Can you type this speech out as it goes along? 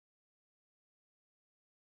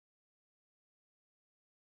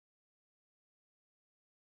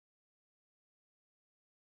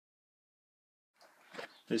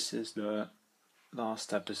This is the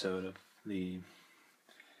last episode of the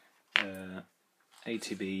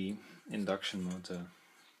ATB Induction Motor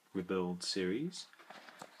Rebuild series,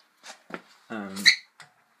 and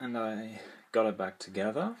I got it back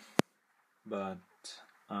together, but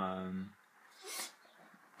I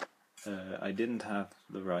didn't have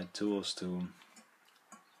the right tools to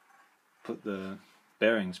put the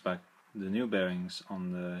bearings back, the new bearings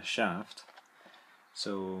on the shaft,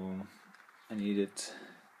 so I needed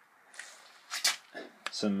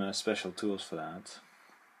some special tools for that.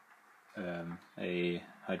 A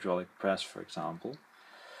hydraulic press, for example,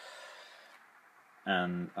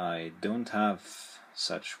 and I don't have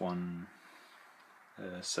such a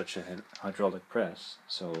hydraulic press,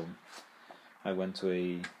 so I went to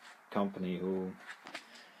a company who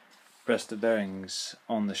pressed the bearings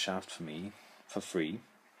on the shaft for me for free,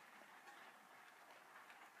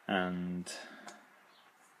 and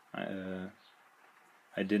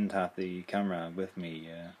I didn't have the camera with me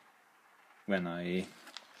when I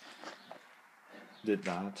did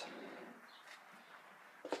that.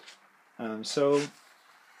 So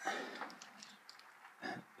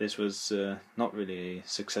this was not really a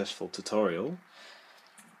successful tutorial,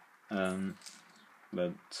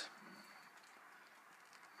 but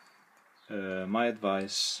my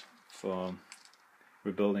advice for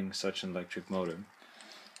rebuilding such an electric motor,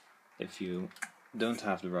 if you don't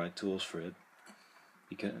have the right tools for it,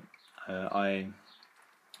 because I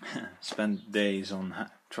spent days on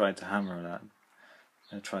trying to hammer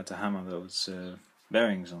those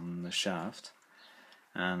bearings on the shaft,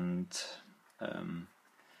 and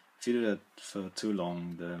if you do that for too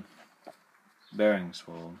long, the bearings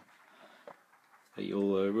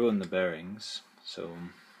you'll ruin the bearings. So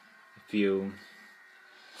if you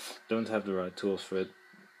don't have the right tools for it,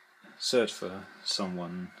 search for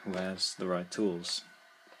someone who has the right tools,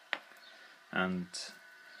 and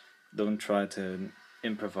don't try to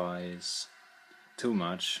improvise too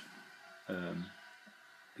much,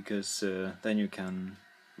 because then you can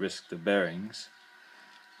risk the bearings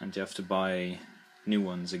and you have to buy new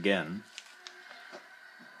ones again.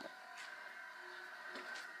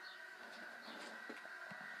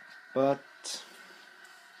 But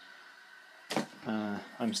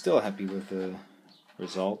I'm still happy with the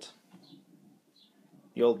result.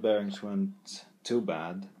 The old bearings weren't too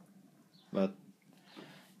bad, but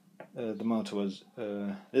the motor was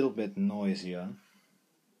a little bit noisier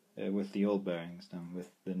with the old bearings than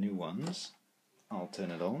with the new ones. I'll turn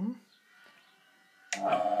it on.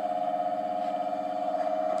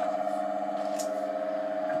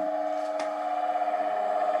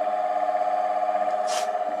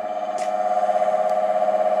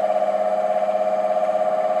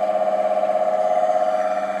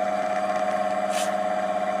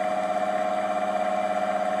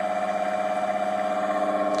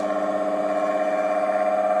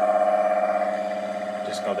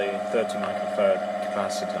 Just got a 30 microfarad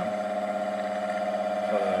capacitor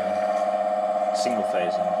for the single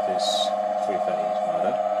phasing of this 3-phase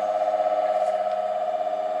motor.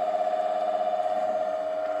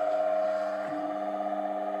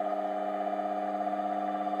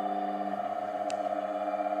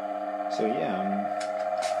 So yeah,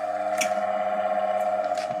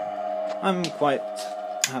 I'm quite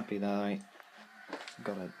happy that I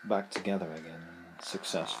got it back together again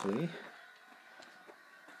successfully.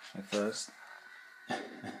 At first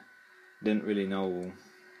didn't really know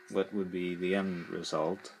what would be the end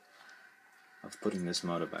result of putting this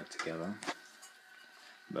motor back together,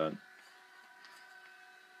 but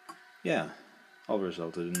yeah, all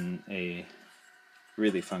resulted in a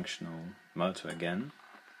really functional motor again.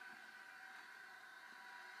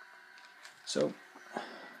 So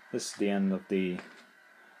this is the end of the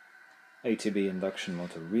ATB Induction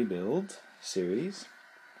Motor Rebuild series.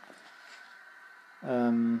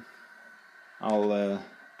 I'll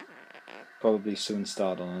probably soon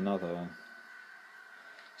start on another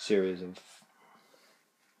series of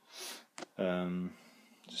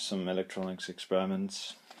some electronics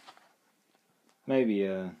experiments. Maybe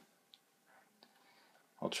I'll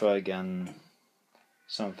try again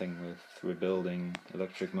something with rebuilding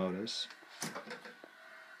electric motors.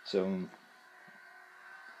 So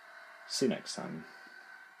see you next time.